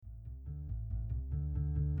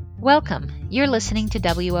Welcome. You're listening to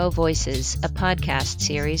WO Voices, a podcast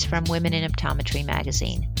series from Women in Optometry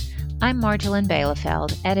magazine. I'm Marjolin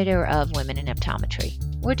Bielefeld, editor of Women in Optometry.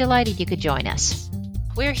 We're delighted you could join us.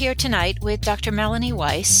 We're here tonight with Dr. Melanie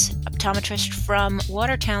Weiss, optometrist from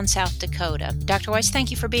Watertown, South Dakota. Dr. Weiss,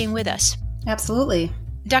 thank you for being with us. Absolutely.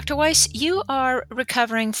 Dr. Weiss, you are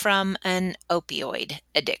recovering from an opioid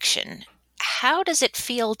addiction. How does it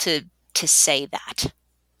feel to say that?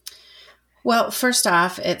 Well, first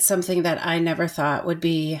off, it's something that I never thought would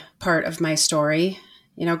be part of my story.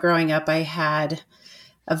 Growing up, I had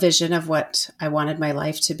a vision of what I wanted my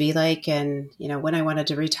life to be like and, when I wanted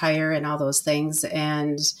to retire and all those things.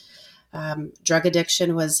 And drug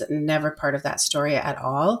addiction was never part of that story at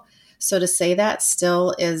all. So to say that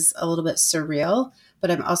still is a little bit surreal, but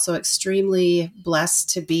I'm also extremely blessed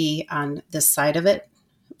to be on this side of it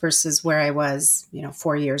versus where I was,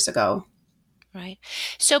 4 years ago. Right.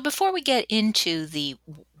 So before we get into the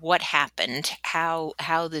what happened, how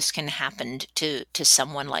this can happen to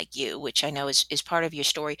someone like you, which I know is part of your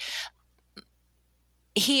story,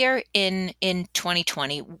 here in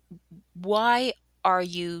 2020, why are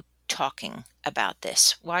you talking about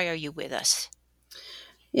this? Why are you with us?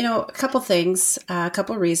 A couple things, a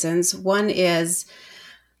couple reasons. One is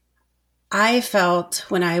I felt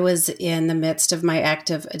when I was in the midst of my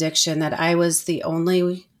active addiction that I was the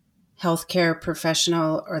only healthcare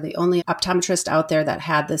professional or the only optometrist out there that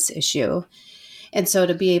had this issue. And so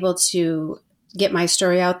to be able to get my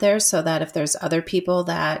story out there so that if there's other people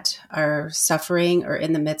that are suffering or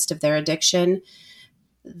in the midst of their addiction,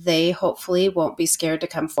 they hopefully won't be scared to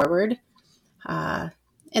come forward. And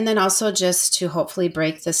then also just to hopefully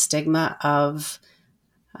break the stigma of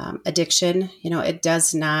addiction. It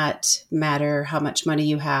does not matter how much money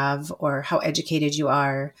you have or how educated you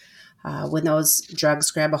are. When those drugs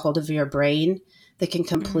grab a hold of your brain, they can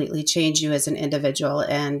completely change you as an individual.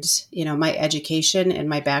 And, my education and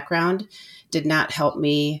my background did not help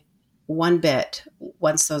me one bit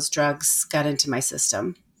once those drugs got into my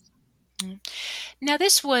system. Now,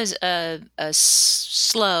 this was a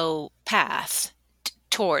slow path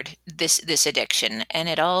toward this addiction, and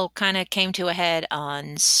it all kind of came to a head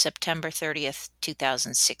on September 30th,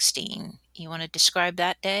 2016. You want to describe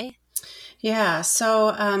that day? Yeah.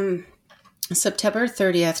 So September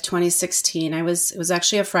 30th, 2016, it was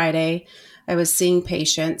actually a Friday. I was seeing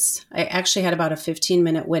patients. I actually had about a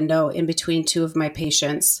 15-minute window in between two of my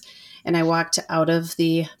patients. And I walked out of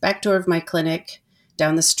the back door of my clinic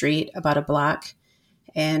down the street about a block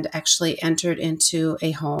and actually entered into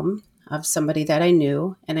a home of somebody that I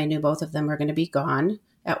knew. And I knew both of them were going to be gone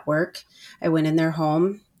at work. I went in their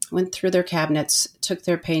home, went through their cabinets, took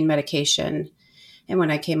their pain medication. And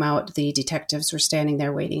when I came out, the detectives were standing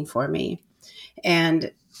there waiting for me.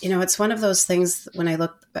 And, it's one of those things when I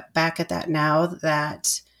look back at that now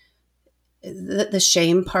that the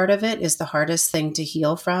shame part of it is the hardest thing to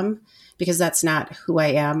heal from because that's not who I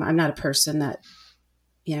am. I'm not a person that,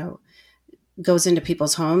 goes into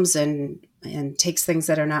people's homes and takes things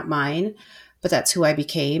that are not mine, but that's who I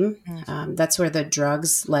became. That's where the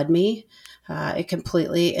drugs led me. It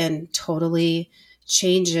completely and totally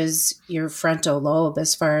changes your frontal lobe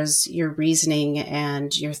as far as your reasoning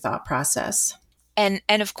and your thought process.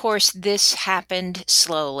 And of course, this happened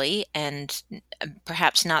slowly and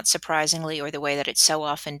perhaps not surprisingly, or the way that it so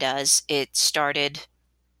often does. It started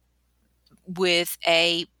with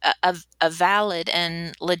a valid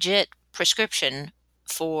and legit prescription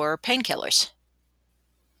for painkillers.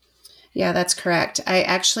 Yeah, that's correct. I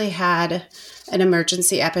actually had an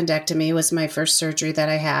emergency appendectomy was my first surgery that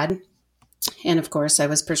I had. And of course, I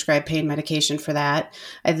was prescribed pain medication for that.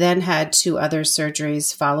 I then had 2 other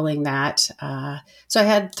surgeries following that. So I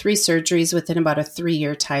had 3 surgeries within about a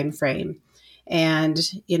 3-year time frame. And,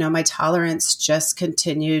 my tolerance just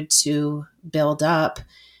continued to build up.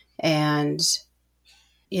 And,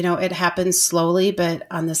 it happened slowly, but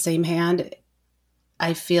on the same hand,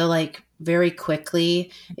 I feel like very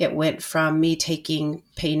quickly it went from me taking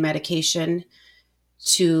pain medication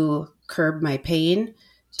to curb my pain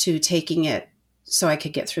to taking it so I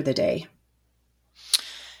could get through the day.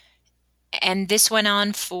 And this went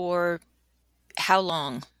on for how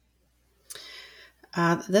long?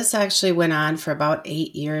 This actually went on for about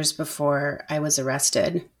 8 years before I was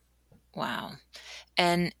arrested. Wow.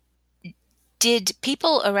 And did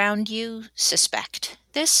people around you suspect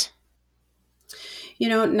this?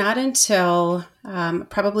 Not until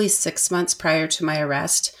probably 6 months prior to my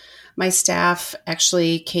arrest. My staff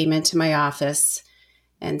actually came into my office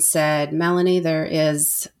and said, Melanie, there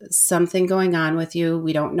is something going on with you.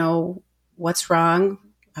 We don't know what's wrong.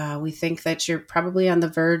 We think that you're probably on the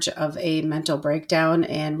verge of a mental breakdown,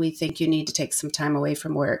 and we think you need to take some time away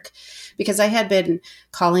from work. Because I had been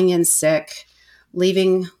calling in sick,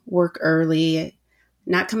 leaving work early,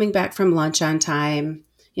 not coming back from lunch on time,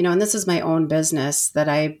 and this is my own business that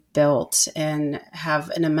I built and have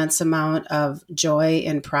an immense amount of joy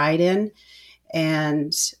and pride in.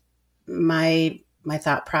 And my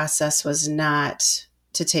thought process was not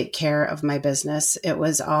to take care of my business. It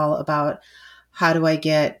was all about, how do I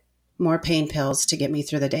get more pain pills to get me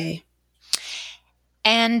through the day?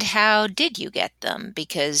 And how did you get them?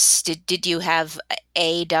 Because did you have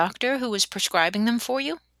a doctor who was prescribing them for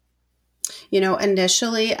you?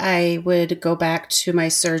 Initially I would go back to my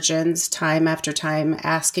surgeons time after time,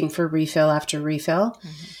 asking for refill after refill.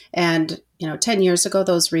 Mm-hmm. And, 10 years ago,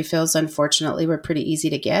 those refills, unfortunately, were pretty easy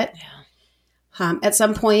to get. Yeah. At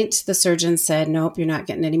some point, the surgeon said, nope, you're not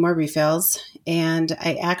getting any more refills. And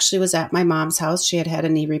I actually was at my mom's house. She had a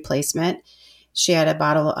knee replacement. She had a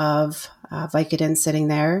bottle of Vicodin sitting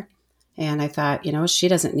there. And I thought, she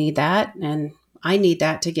doesn't need that. And I need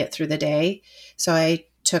that to get through the day. So I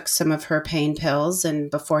took some of her pain pills. And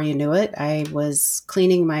before you knew it, I was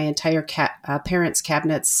cleaning my entire parents'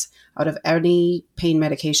 cabinets out of any pain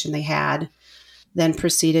medication they had. Then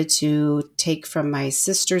proceeded to take from my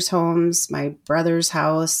sister's homes, my brother's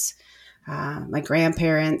house, my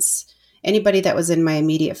grandparents, anybody that was in my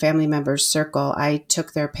immediate family members' circle. I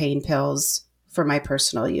took their pain pills for my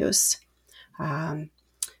personal use.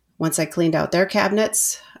 Once I cleaned out their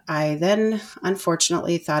cabinets, I then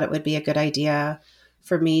unfortunately thought it would be a good idea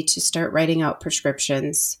for me to start writing out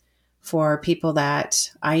prescriptions for people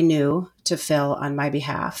that I knew to fill on my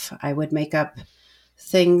behalf. I would make up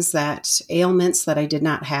ailments that I did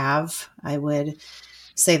not have. I would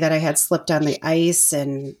say that I had slipped on the ice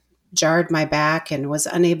and jarred my back and was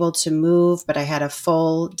unable to move, but I had a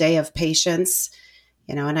full day of patience,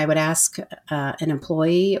 and I would ask an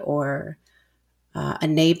employee or a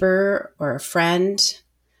neighbor or a friend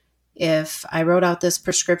if I wrote out this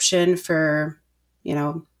prescription for,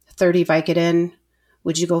 30 Vicodin,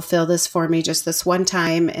 would you go fill this for me just this one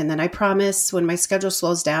time? And then I promise when my schedule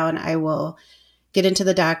slows down, I will get into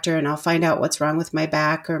the doctor and I'll find out what's wrong with my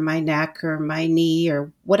back or my neck or my knee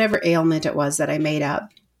or whatever ailment it was that I made up.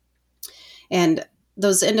 And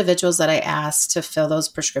those individuals that I asked to fill those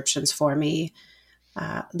prescriptions for me,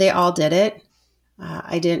 they all did it.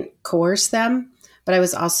 I didn't coerce them, but I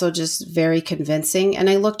was also just very convincing, and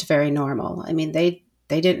I looked very normal. I mean, they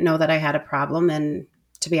didn't know that I had a problem, and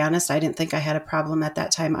to be honest, I didn't think I had a problem at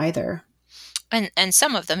that time either. And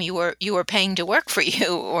some of them you were paying to work for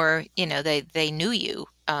you, or they knew you.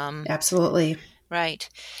 Absolutely. Right.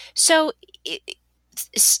 So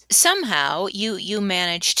somehow you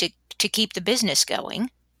managed to keep the business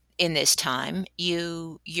going in this time.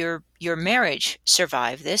 Your marriage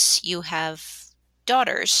survived this. You have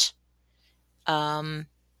daughters.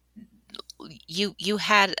 You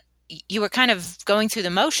were kind of going through the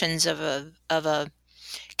motions of a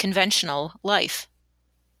conventional life,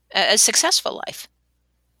 a successful life.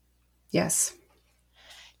 Yes.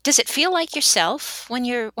 Does it feel like yourself when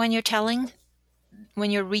you're retelling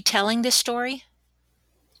this story?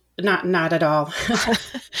 Not at all.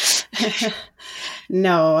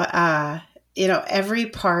 No. Every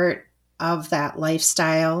part of that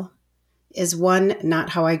lifestyle is not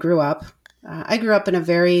how I grew up. I grew up in a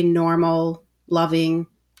very normal, loving,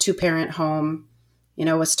 2-parent home.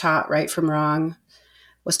 Was taught right from wrong,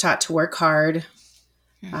 was taught to work hard.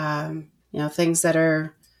 Things that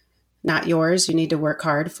are not yours, you need to work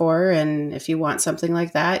hard for. And if you want something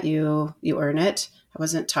like that, you earn it. I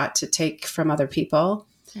wasn't taught to take from other people.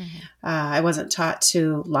 Mm-hmm. I wasn't taught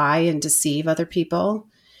to lie and deceive other people.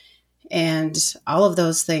 And all of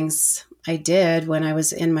those things I did when I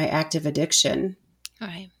was in my active addiction. All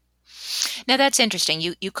right. Now that's interesting.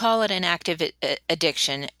 You call it an active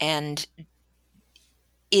addiction, and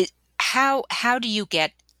how do you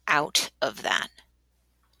get out of that?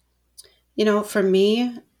 For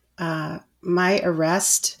me, my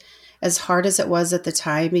arrest, as hard as it was at the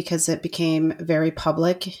time, because it became very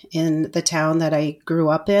public in the town that I grew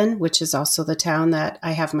up in, which is also the town that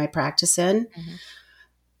I have my practice in, mm-hmm.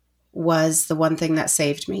 was the one thing that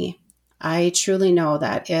saved me. I truly know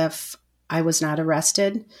that if I was not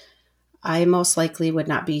arrested, I most likely would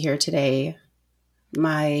not be here today.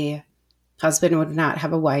 My husband would not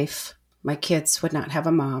have a wife. My kids would not have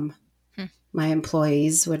a mom. My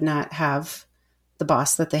employees would not have the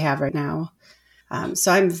boss that they have right now.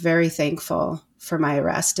 So I'm very thankful for my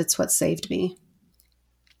arrest. It's what saved me.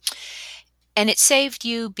 And it saved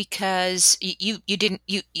you because you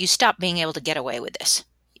stopped being able to get away with this.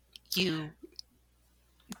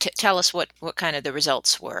 tell us what kind of the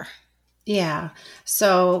results were. Yeah.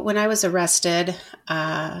 So when I was arrested,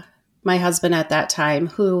 my husband at that time,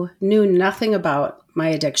 who knew nothing about my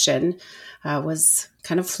addiction, was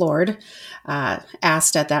kind of floored,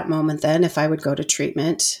 asked at that moment then if I would go to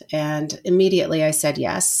treatment. And immediately I said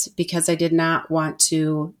yes, because I did not want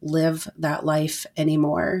to live that life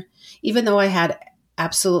anymore. Even though I had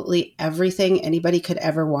absolutely everything anybody could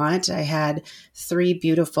ever want. I had 3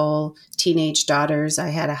 beautiful teenage daughters. I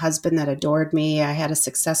had a husband that adored me. I had a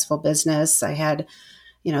successful business. I had,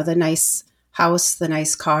 the nice house, the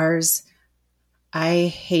nice cars. I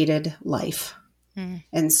hated life.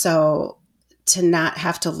 And so to not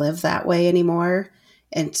have to live that way anymore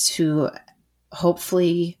and to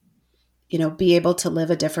hopefully, be able to live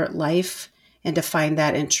a different life and to find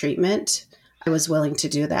that in treatment, I was willing to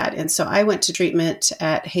do that. And so I went to treatment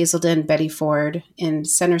at Hazelden Betty Ford in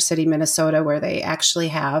Center City, Minnesota, where they actually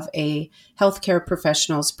have a healthcare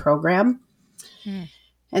professionals program.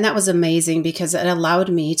 And that was amazing because it allowed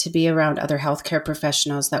me to be around other healthcare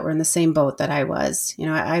professionals that were in the same boat that I was.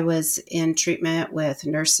 I was in treatment with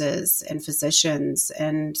nurses and physicians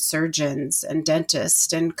and surgeons and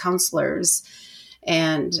dentists and counselors.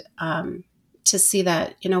 And to see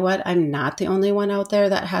that, I'm not the only one out there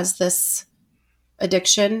that has this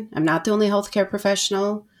addiction. I'm not the only healthcare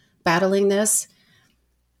professional battling this.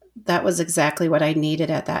 That was exactly what I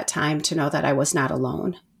needed at that time, to know that I was not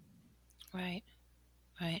alone. Right.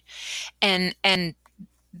 And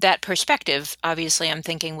that perspective, obviously, I'm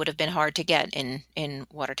thinking would have been hard to get in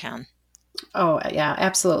Watertown. Oh, yeah,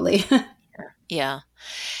 absolutely. Yeah.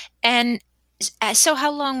 And so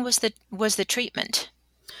how long was the treatment?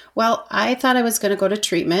 Well, I thought I was going to go to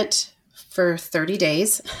treatment for 30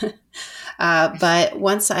 days. But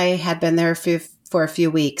once I had been there for a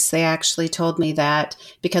few weeks, they actually told me that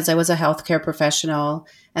because I was a healthcare professional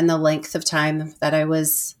and the length of time that I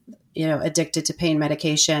was, addicted to pain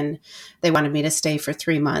medication, they wanted me to stay for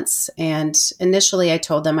 3 months. And initially I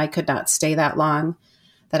told them I could not stay that long,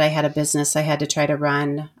 that I had a business I had to try to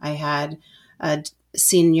run. I had a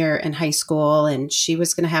senior in high school and she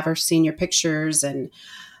was going to have her senior pictures. And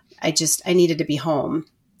I needed to be home.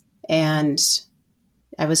 And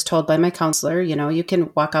I was told by my counselor, you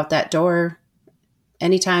can walk out that door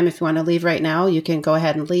anytime. If you want to leave right now, you can go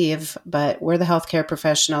ahead and leave, but we're the healthcare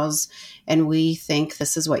professionals and we think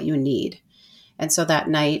this is what you need. And so that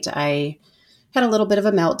night I had a little bit of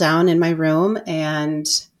a meltdown in my room and,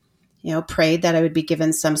 prayed that I would be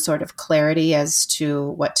given some sort of clarity as to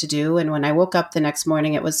what to do. And when I woke up the next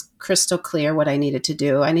morning, it was crystal clear what I needed to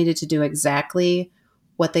do. I needed to do exactly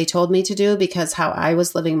what they told me to do because how I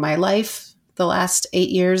was living my life the last 8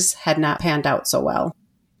 years had not panned out so well.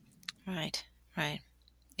 Right.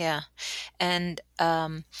 Yeah. And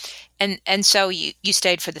so you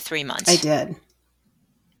stayed for the 3 months. I did.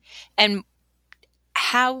 And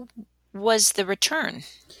how was the return?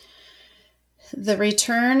 The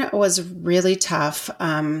return was really tough.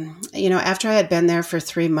 After I had been there for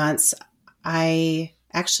 3 months, I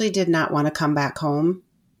actually did not want to come back home.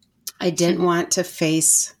 I didn't want to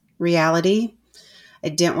face reality. I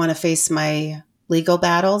didn't want to face my legal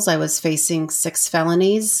battles. I was facing 6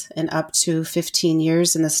 felonies and up to 15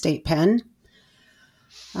 years in the state pen.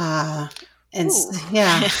 Yeah.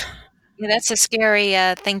 Yeah, that's a scary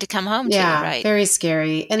thing to come home to, right? Very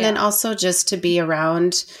scary. And then also just to be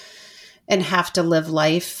around and have to live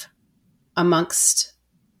life amongst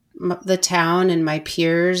the town and my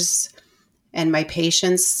peers and my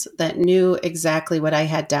patients that knew exactly what I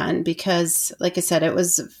had done. Because, like I said, it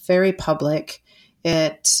was very public.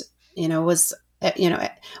 It, was,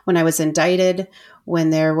 when I was indicted,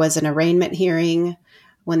 when there was an arraignment hearing,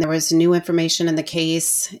 when there was new information in the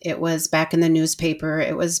case, it was back in the newspaper.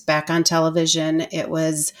 It was back on television. It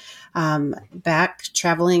was back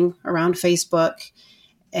traveling around Facebook.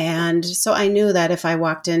 And so I knew that if I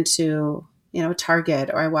walked into, Target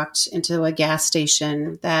or I walked into a gas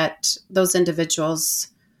station, that those individuals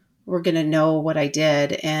were going to know what I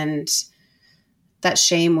did. And that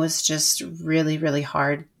shame was just really, really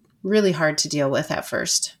hard to deal with at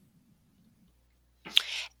first.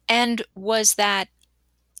 And was that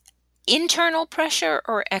internal pressure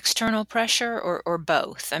or external pressure or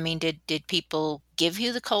both? I mean, did people give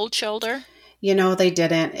you the cold shoulder? They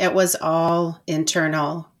didn't. It was all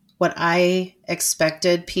internal. What I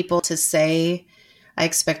expected people to say, I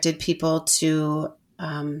expected people to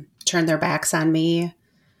turn their backs on me.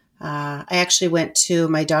 I actually went to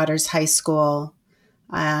my daughter's high school.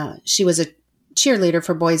 She was a cheerleader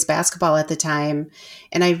for boys basketball at the time,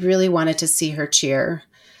 and I really wanted to see her cheer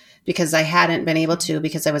because I hadn't been able to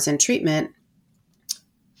because I was in treatment.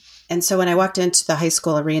 And so when I walked into the high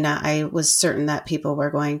school arena, I was certain that people were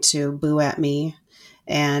going to boo at me.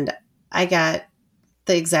 And I got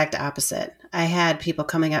the exact opposite. I had people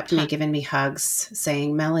coming up to me, giving me hugs,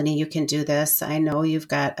 saying, Melanie, you can do this. I know you've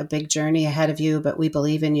got a big journey ahead of you, but we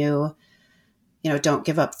believe in you. You know, don't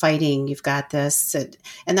give up fighting. You've got this.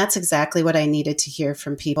 And that's exactly what I needed to hear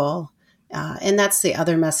from people. And that's the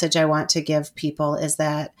other message I want to give people is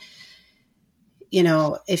that, you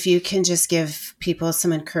know, if you can just give people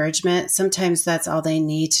some encouragement, sometimes that's all they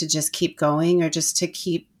need to just keep going or just to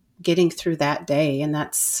keep getting through that day. And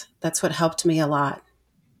that's what helped me a lot.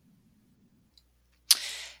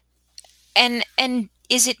 And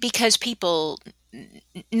is it because people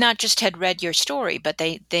not just had read your story, but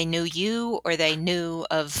they knew you, or they knew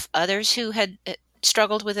of others who had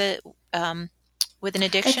struggled with an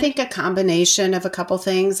addiction? I think a combination of a couple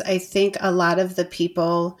things. I think a lot of the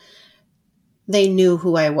people, they knew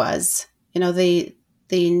who I was. You know, they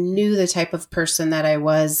knew the type of person that I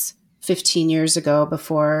was 15 years ago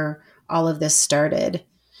before all of this started.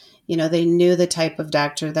 You know, they knew the type of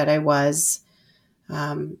doctor that I was.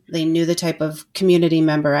 They knew the type of community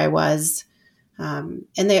member I was. And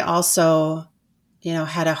they also, you know,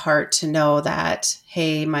 had a heart to know that,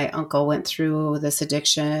 hey, my uncle went through this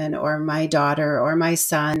addiction, or my daughter, or my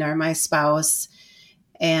son, or my spouse.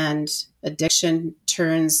 And addiction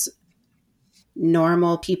turns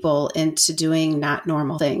normal people into doing not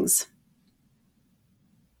normal things.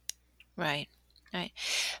 Right.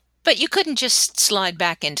 But you couldn't just slide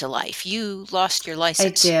back into life. You lost your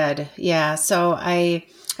license. I did. Yeah. So I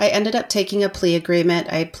ended up taking a plea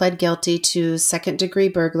agreement. I pled guilty to second-degree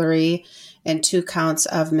burglary and 2 counts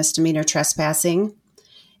of misdemeanor trespassing.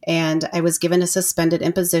 And I was given a suspended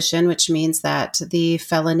imposition, which means that the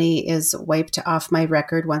felony is wiped off my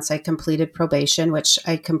record once I completed probation, which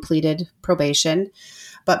I completed probation.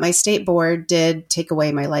 But my state board did take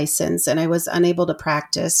away my license, and I was unable to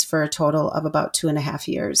practice for a total of about 2.5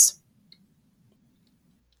 years.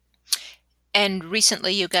 And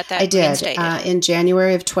recently you got that I did. reinstated. In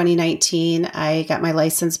January of 2019, I got my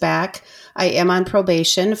license back. I am on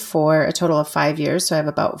probation for a total of 5 years, so I have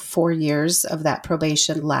about 4 years of that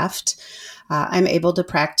probation left. I'm able to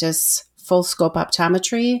practice full scope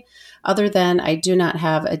optometry, other than I do not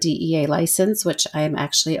have a DEA license, which I am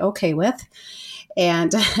actually okay with.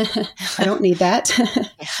 And I don't need that.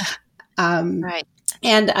 Right.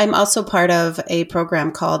 And I'm also part of a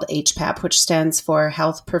program called HPAP, which stands for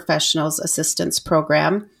Health Professionals Assistance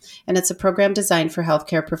Program. And it's a program designed for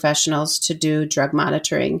healthcare professionals to do drug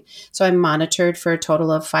monitoring. So I'm monitored for a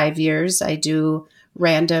total of 5 years. I do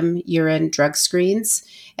random urine drug screens,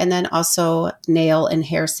 and then also nail and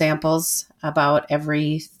hair samples about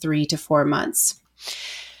every 3 to 4 months.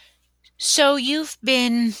 So you've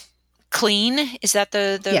been clean. Is that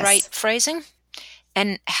the Yes. right phrasing?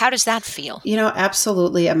 And how does that feel? You know,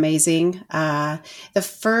 absolutely amazing. The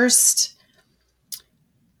first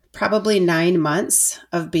probably 9 months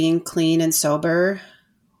of being clean and sober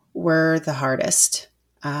were the hardest.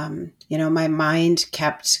 You know, my mind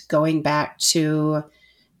kept going back to,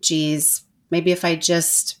 geez, maybe if I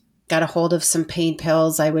just got a hold of some pain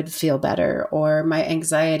pills, I would feel better, or my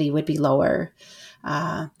anxiety would be lower.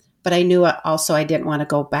 But I knew also I didn't want to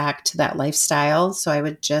go back to that lifestyle. So I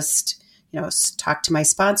would just, you know, talk to my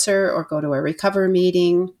sponsor or go to a recovery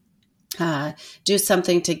meeting, do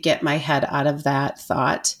something to get my head out of that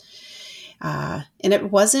thought. And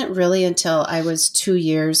it wasn't really until I was 2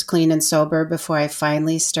 years clean and sober before I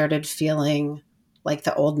finally started feeling like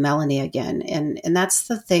the old Melanie again. And that's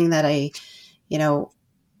the thing that I, you know,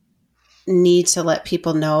 need to let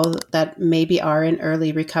people know that maybe are in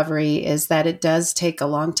early recovery, is that it does take a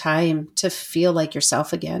long time to feel like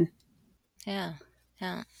yourself again. Yeah.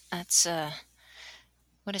 That's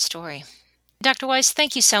what a story. Dr. Weiss,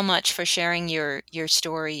 thank you so much for sharing your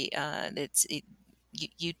story.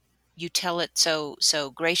 You tell it so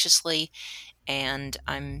graciously, and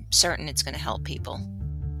I'm certain it's going to help people.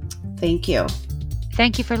 Thank you.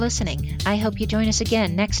 Thank you for listening. I hope you join us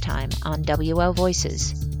again next time on WO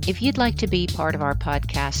Voices. If you'd like to be part of our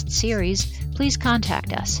podcast series, please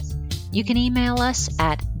contact us. You can email us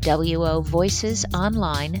at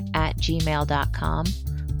wovoicesonline@gmail.com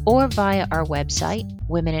or via our website,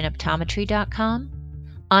 womeninoptometry.com,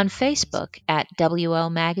 on Facebook at WO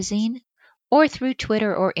Magazine, or through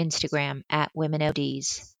Twitter or Instagram at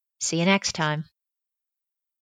WomenODs. See you next time.